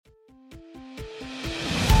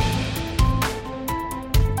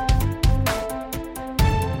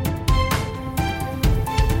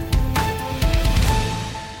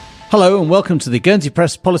Hello and welcome to the Guernsey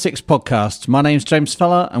Press Politics Podcast. My name's James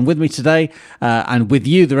Feller, and with me today and with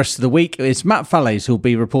you the rest of the week is Matt Fallais, who'll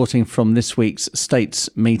be reporting from this week's States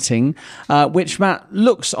meeting, which, Matt,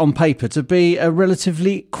 looks on paper to be a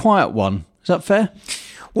relatively quiet one. Is that fair?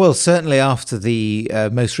 Well, certainly after the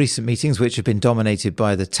most recent meetings, which have been dominated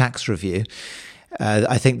by the tax review,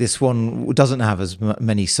 I think this one doesn't have as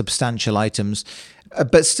many substantial items,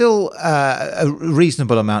 but still a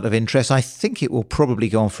reasonable amount of interest. I think it will probably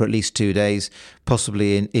go on for at least 2 days,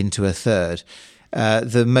 possibly into a third.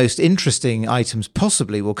 The most interesting items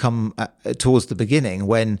possibly will come towards the beginning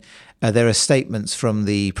when there are statements from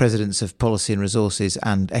the Presidents of Policy and Resources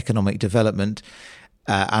and Economic Development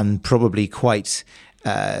and probably quite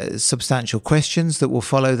substantial questions that will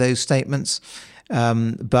follow those statements. I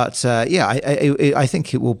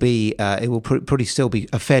think it will be. It will probably still be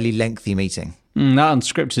a fairly lengthy meeting. That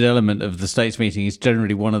unscripted element of the States meeting is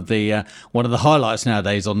generally one of the highlights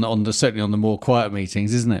nowadays certainly on the more quiet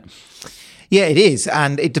meetings, isn't it? Yeah, it is,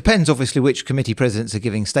 and it depends obviously which committee presidents are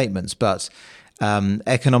giving statements. But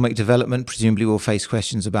economic development presumably will face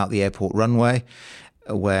questions about the airport runway,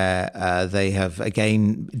 where they have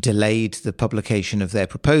again delayed the publication of their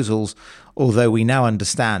proposals, although we now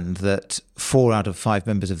understand that 4 out of 5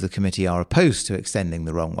 members of the committee are opposed to extending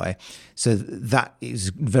the runway. So that is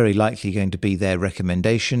very likely going to be their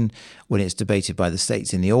recommendation when it's debated by the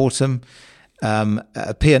states in the autumn.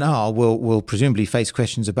 P&R will presumably face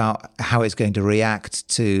questions about how it's going to react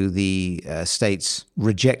to the states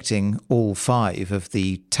rejecting all 5 of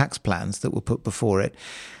the tax plans that were put before it,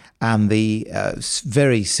 and the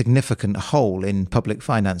very significant hole in public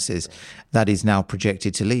finances that is now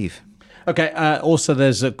projected to leave. Okay, also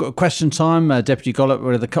there's a question time. Deputy Gollop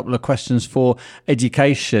with a couple of questions for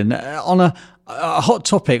education on a hot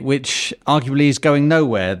topic which arguably is going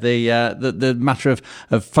nowhere, the matter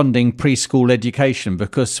of funding preschool education,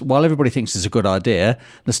 because while everybody thinks it's a good idea,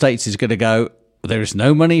 the States is going to go, there is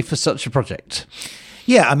no money for such a project.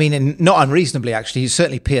 Yeah, I mean, and not unreasonably, actually,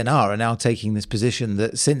 certainly P&R are now taking this position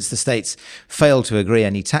that since the states failed to agree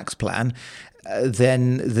any tax plan,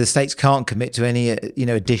 then the states can't commit to any,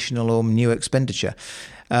 additional or new expenditure.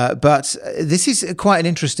 But this is quite an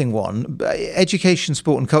interesting one. Education,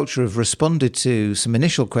 Sport and Culture have responded to some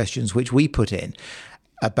initial questions which we put in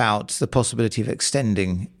about the possibility of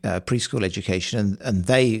extending preschool education, and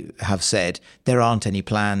they have said there aren't any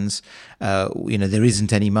plans. There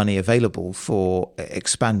isn't any money available for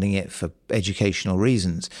expanding it for educational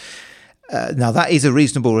reasons. Now, that is a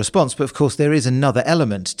reasonable response, but of course there is another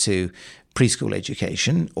element to preschool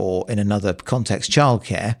education, or in another context,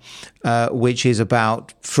 childcare, which is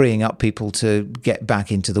about freeing up people to get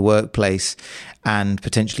back into the workplace and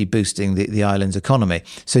potentially boosting the island's economy.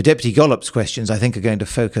 So Deputy Gollop's questions, I think, are going to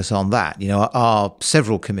focus on that. Are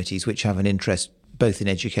several committees which have an interest both in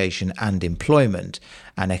education and employment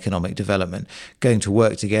and economic development going to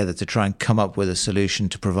work together to try and come up with a solution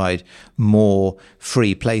to provide more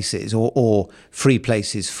free places or free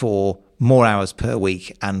places for more hours per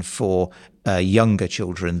week and for younger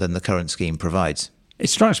children than the current scheme provides?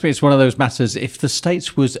 It strikes me as one of those matters, if the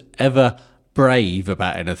States was ever brave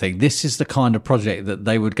about anything, this is the kind of project that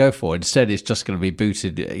they would go for. Instead, it's just going to be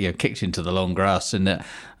booted, kicked into the long grass, and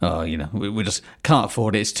we just can't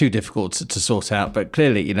afford it. It's too difficult to sort out. But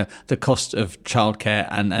clearly, the cost of childcare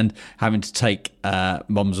and having to take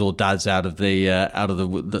mums or dads out of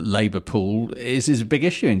the labour pool is a big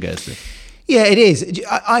issue in Guernsey. Yeah, it is.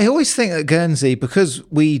 I always think that Guernsey, because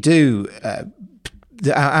we do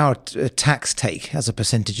our tax take as a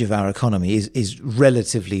percentage of our economy is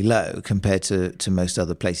relatively low compared to most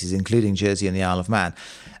other places, including Jersey and the Isle of Man.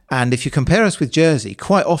 And if you compare us with Jersey,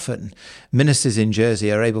 quite often ministers in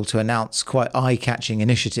Jersey are able to announce quite eye-catching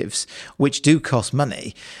initiatives which do cost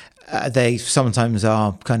money. They sometimes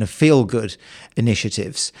are kind of feel-good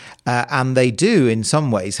initiatives, and they do, in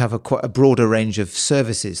some ways, have quite a broader range of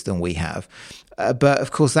services than we have. But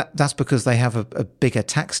of course, that's because they have a bigger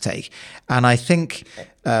tax take. And I think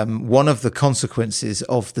one of the consequences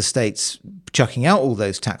of the states chucking out all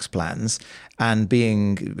those tax plans and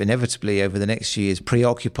being inevitably over the next few years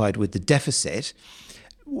preoccupied with the deficit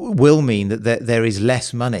will mean that there is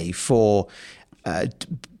less money for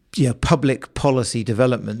public policy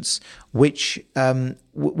developments which are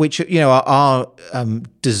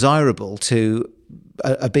desirable to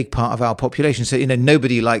a big part of our population. So,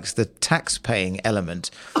 nobody likes the tax-paying element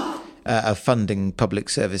of funding public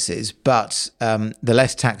services, but the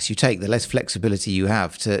less tax you take, the less flexibility you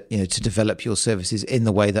have to develop your services in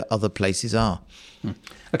the way that other places are.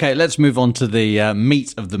 Okay, let's move on to the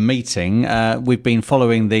meat of the meeting. We've been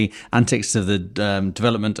following the antics of the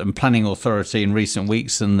Development and Planning Authority in recent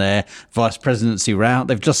weeks and their vice presidency route.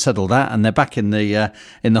 They've just settled that, and they're back in the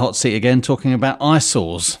hot seat again, talking about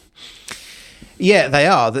eyesores. Yeah, they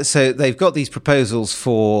are. So they've got these proposals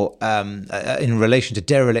for, in relation to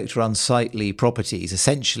derelict or unsightly properties,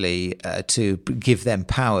 essentially to give them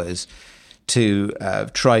powers to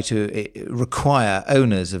try to require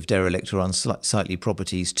owners of derelict or unsightly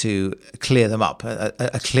properties to clear them up,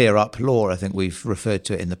 a clear-up law, I think we've referred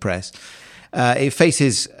to it in the press. It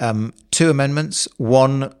faces two amendments.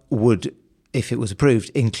 One would, if it was approved,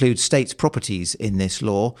 include states' properties in this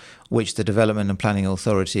law, which the Development and Planning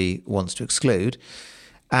Authority wants to exclude.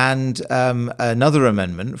 And another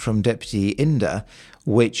amendment from Deputy Inder,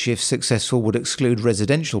 which, if successful, would exclude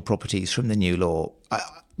residential properties from the new law,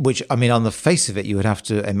 which, I mean, on the face of it, you would have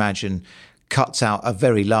to imagine cuts out a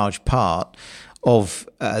very large part of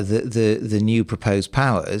the new proposed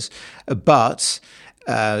powers. But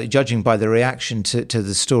judging by the reaction to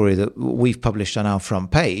the story that we've published on our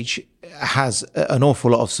front page, has an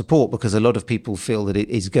awful lot of support, because a lot of people feel that it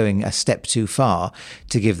is going a step too far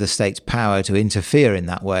to give the states power to interfere in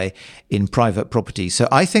that way in private property. So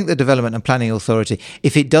I think the Development and Planning Authority,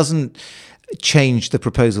 if it doesn't change the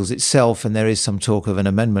proposals itself, and there is some talk of an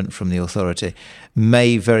amendment from the authority,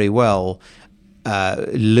 may very well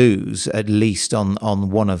lose at least on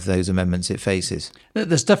one of those amendments it faces.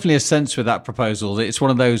 There's definitely a sense with that proposal that it's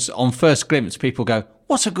one of those, on first glimpse, people go,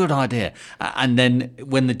 what a good idea. And then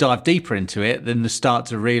when they dive deeper into it, then they start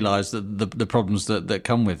to realise that the problems that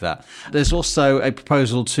come with that. There's also a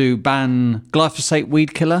proposal to ban glyphosate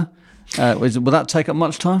weed killer. Will that take up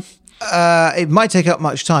much time? It might take up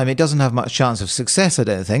much time. It doesn't have much chance of success, I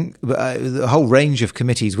don't think. But the whole range of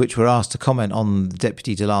committees which were asked to comment on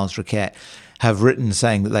Deputy Delal's requête have written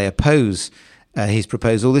saying that they oppose his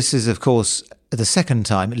proposal. This is, of course, the second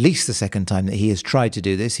time, at least the second time, that he has tried to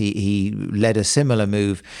do this. He led a similar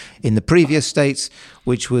move in the previous states,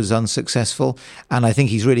 which was unsuccessful. And I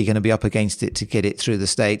think he's really going to be up against it to get it through the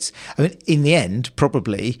states. I mean, in the end,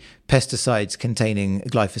 probably pesticides containing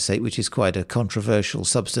glyphosate, which is quite a controversial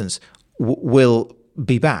substance, will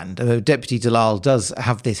be banned. Deputy Delal does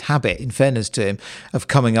have this habit, in fairness to him, of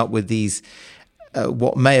coming up with these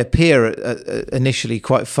what may appear initially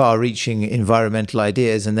quite far-reaching environmental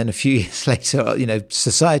ideas, and then a few years later,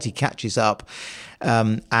 society catches up,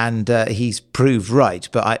 and he's proved right.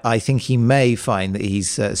 But I think he may find that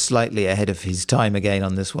he's slightly ahead of his time again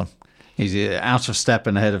on this one. He's out of step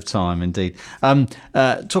and ahead of time, indeed.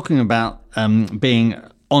 Talking about being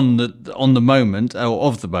on the moment, or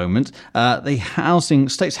of the moment, the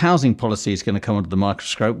state's housing policy is going to come under the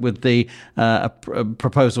microscope with the a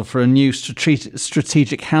proposal for a new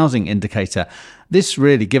strategic housing indicator. This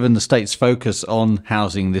really, given the state's focus on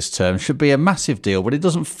housing this term, should be a massive deal, but it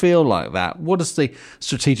doesn't feel like that. What does the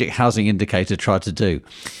strategic housing indicator try to do?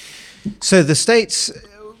 So the state's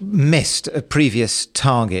missed a previous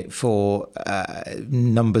target for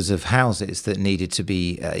numbers of houses that needed to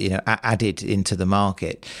be added into the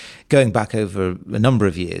market. Going back over a number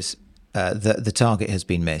of years, the target has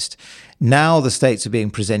been missed. Now the states are being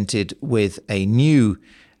presented with a new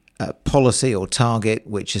policy or target,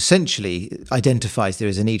 which essentially identifies there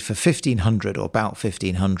is a need for 1,500 or about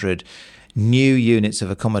 1,500 new units of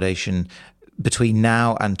accommodation between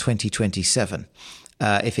now and 2027.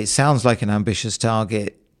 If it sounds like an ambitious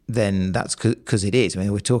target, then that's because it is. I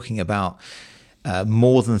mean, we're talking about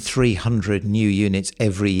more than 300 new units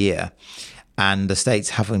every year. And the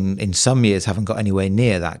states in some years, haven't got anywhere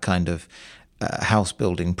near that kind of house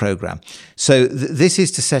building program. So this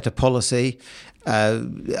is to set a policy.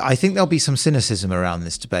 I think there'll be some cynicism around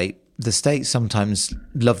this debate. The states sometimes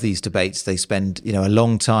love these debates. They spend, a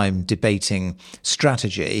long time debating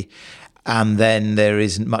strategy, and then there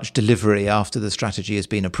isn't much delivery after the strategy has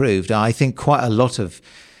been approved. I think quite a lot of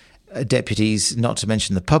deputies, not to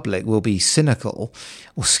mention the public, will be cynical,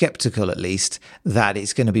 or sceptical at least, that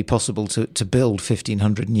it's going to be possible to build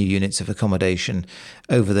 1,500 new units of accommodation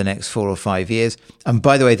over the next 4 or 5 years. And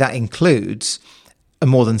by the way, that includes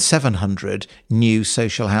more than 700 new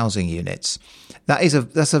social housing units.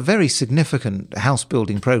 That's a very significant house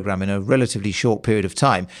building program in a relatively short period of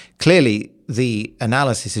time. Clearly, the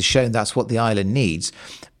analysis has shown that's what the island needs.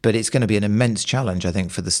 But it's going to be an immense challenge, I think,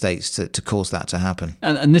 for the states to cause that to happen.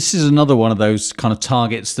 And this is another one of those kind of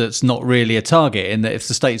targets that's not really a target, in that if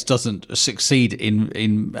the states doesn't succeed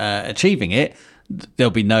in achieving it,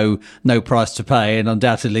 there'll be no price to pay, and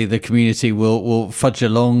undoubtedly the community will fudge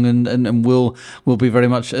along and will be very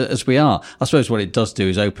much as we are. I suppose what it does do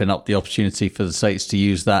is open up the opportunity for the states to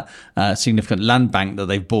use that significant land bank that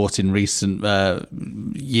they've bought in recent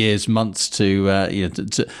years, months to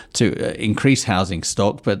increase housing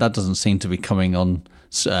stock, but that doesn't seem to be coming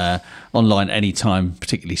online anytime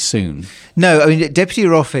particularly soon. No, I mean, Deputy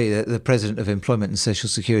Roffey, the President of Employment and Social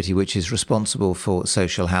Security, which is responsible for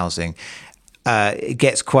social housing,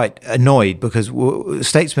 gets quite annoyed because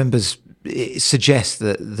states members suggest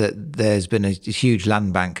that there's been a huge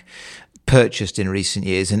land bank purchased in recent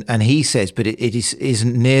years, and he says, but it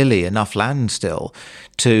isn't nearly enough land still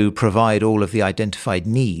to provide all of the identified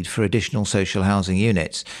need for additional social housing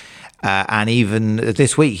units. And even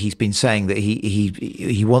this week, he's been saying that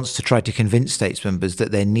he wants to try to convince states members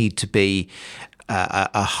that there need to be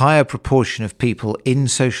a higher proportion of people in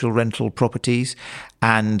social rental properties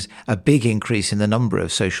and a big increase in the number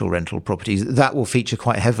of social rental properties. That will feature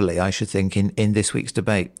quite heavily, I should think, in this week's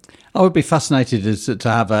debate. I would be fascinated to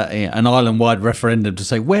have an island-wide referendum to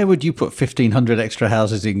say, where would you put 1,500 extra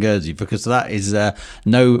houses in Guernsey? Because that is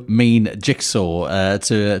no mean jigsaw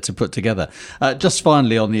to put together. Just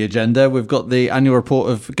finally on the agenda, we've got the annual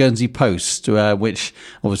report of Guernsey Post, which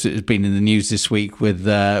obviously has been in the news this week with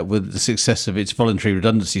the success of its voluntary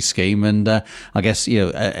redundancy scheme, and I guess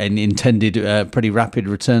an intended pretty rapid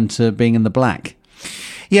return to being in the black.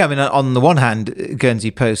 Yeah, I mean, on the one hand, Guernsey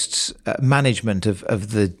Post's management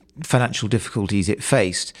of the financial difficulties it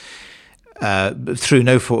faced through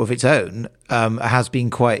no fault of its own has been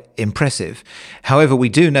quite impressive. However, we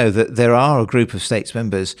do know that there are a group of states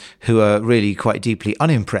members who are really quite deeply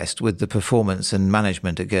unimpressed with the performance and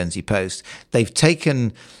management at Guernsey Post. They've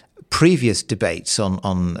taken previous debates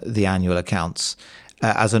on the annual accounts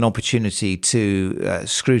as an opportunity to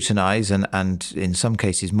scrutinise and in some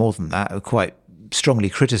cases more than that, quite strongly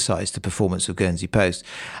criticised the performance of Guernsey Post,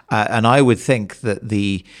 and I would think that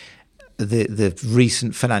the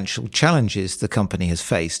recent financial challenges the company has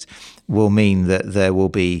faced will mean that there will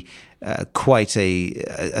be quite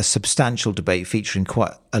a substantial debate featuring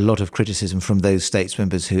quite a lot of criticism from those states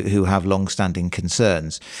members who have long-standing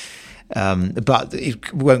concerns. But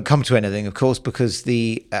it won't come to anything, of course, because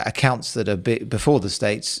the accounts that are before the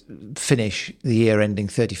states finish the year ending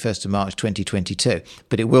 31st of March 2022.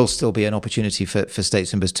 But it will still be an opportunity for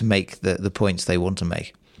states members to make the points they want to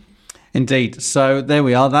make. Indeed. So there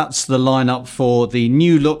we are. That's the lineup for the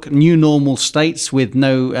new look, new normal states with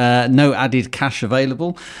no added cash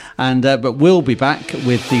available. And but we'll be back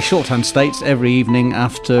with the Shorthand States every evening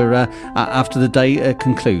after the day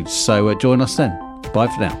concludes. So join us then. Bye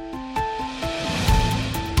for now.